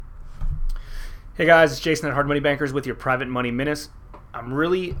Hey guys, it's Jason at Hard Money Bankers with your Private Money Minutes. I'm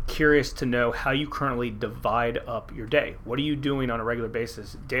really curious to know how you currently divide up your day. What are you doing on a regular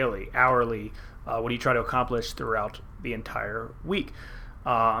basis, daily, hourly? What do you try to accomplish throughout the entire week?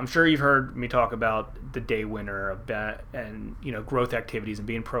 I'm sure you've heard me talk about the day winner of bet and growth activities and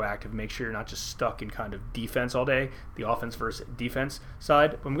being proactive. Make sure you're not just stuck in kind of defense all day, the offense versus defense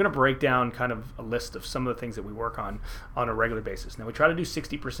side. I'm going to break down kind of a list of some of the things that we work on a regular basis. Now we try to do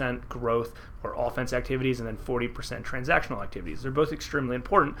 60% growth or offense activities and then 40% transactional activities. They're both extremely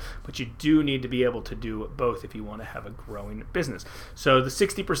important, but you do need to be able to do both if you want to have a growing business. So the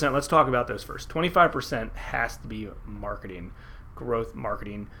 60%, let's talk about those first. 25% has to be marketing. Growth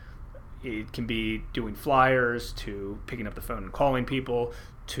marketing. It can be doing flyers, to picking up the phone and calling people,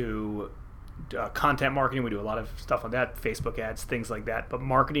 to content marketing. We do a lot of stuff on that, Facebook ads, things like that. But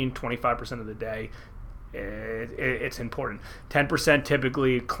marketing 25% of the day, it's important. 10%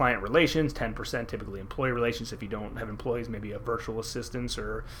 typically client relations, 10% typically employee relations. If you don't have employees, maybe a virtual assistants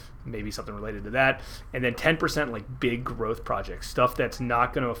or maybe something related to that. And then 10% like big growth projects, stuff that's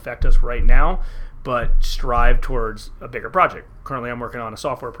not going to affect us right now, but strive towards a bigger project. Currently, I'm working on a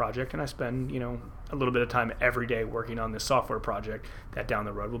software project, and I spend a little bit of time every day working on this software project that down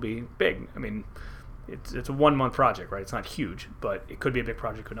the road will be big. I mean, it's a 1 month project, right? It's not huge, but it could be a big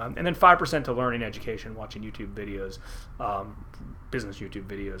project, could not. And then 5% to learning, education, watching YouTube videos, business YouTube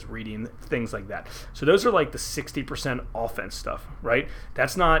videos, reading, things like that. So those are like the 60% offense stuff, right?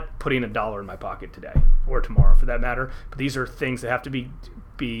 That's not putting $1 in my pocket today or tomorrow for that matter, but these are things that have to be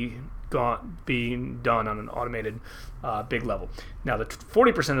being done on an automated big level. Now the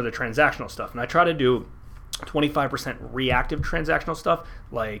 40% of the transactional stuff, and I try to do 25% reactive transactional stuff,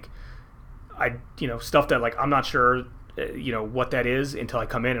 like stuff that like I'm not sure what that is until I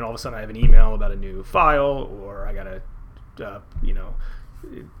come in and all of a sudden I have an email about a new file, or I gotta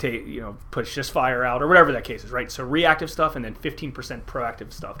push this fire out or whatever that case is, right? So reactive stuff, and then 15%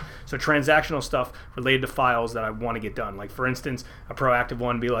 proactive stuff. So transactional stuff related to files that I want to get done. Like for instance, a proactive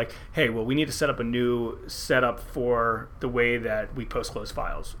one would be like, hey, well, we need to set up a new setup for the way that we post close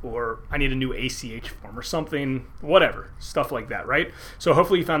files, or I need a new ACH form or something, whatever, stuff like that, right? So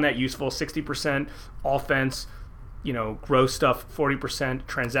hopefully you found that useful. 60% offense, growth stuff, 40%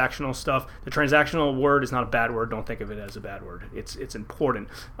 transactional stuff. The transactional word is not a bad word. Don't think of it as a bad word. It's important.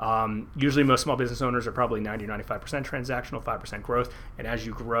 Usually most small business owners are probably 90 or 95% transactional, 5% growth. And as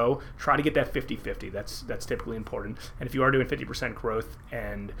you grow, try to get that 50-50. That's typically important. And if you are doing 50% growth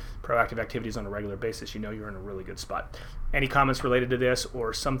and proactive activities on a regular basis, you're in a really good spot. Any comments related to this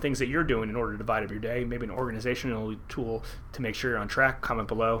or some things that you're doing in order to divide up your day, maybe an organizational tool to make sure you're on track, comment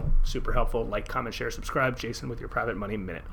below. Super helpful. Like, comment, share, subscribe. Jason with your Private Money Minute.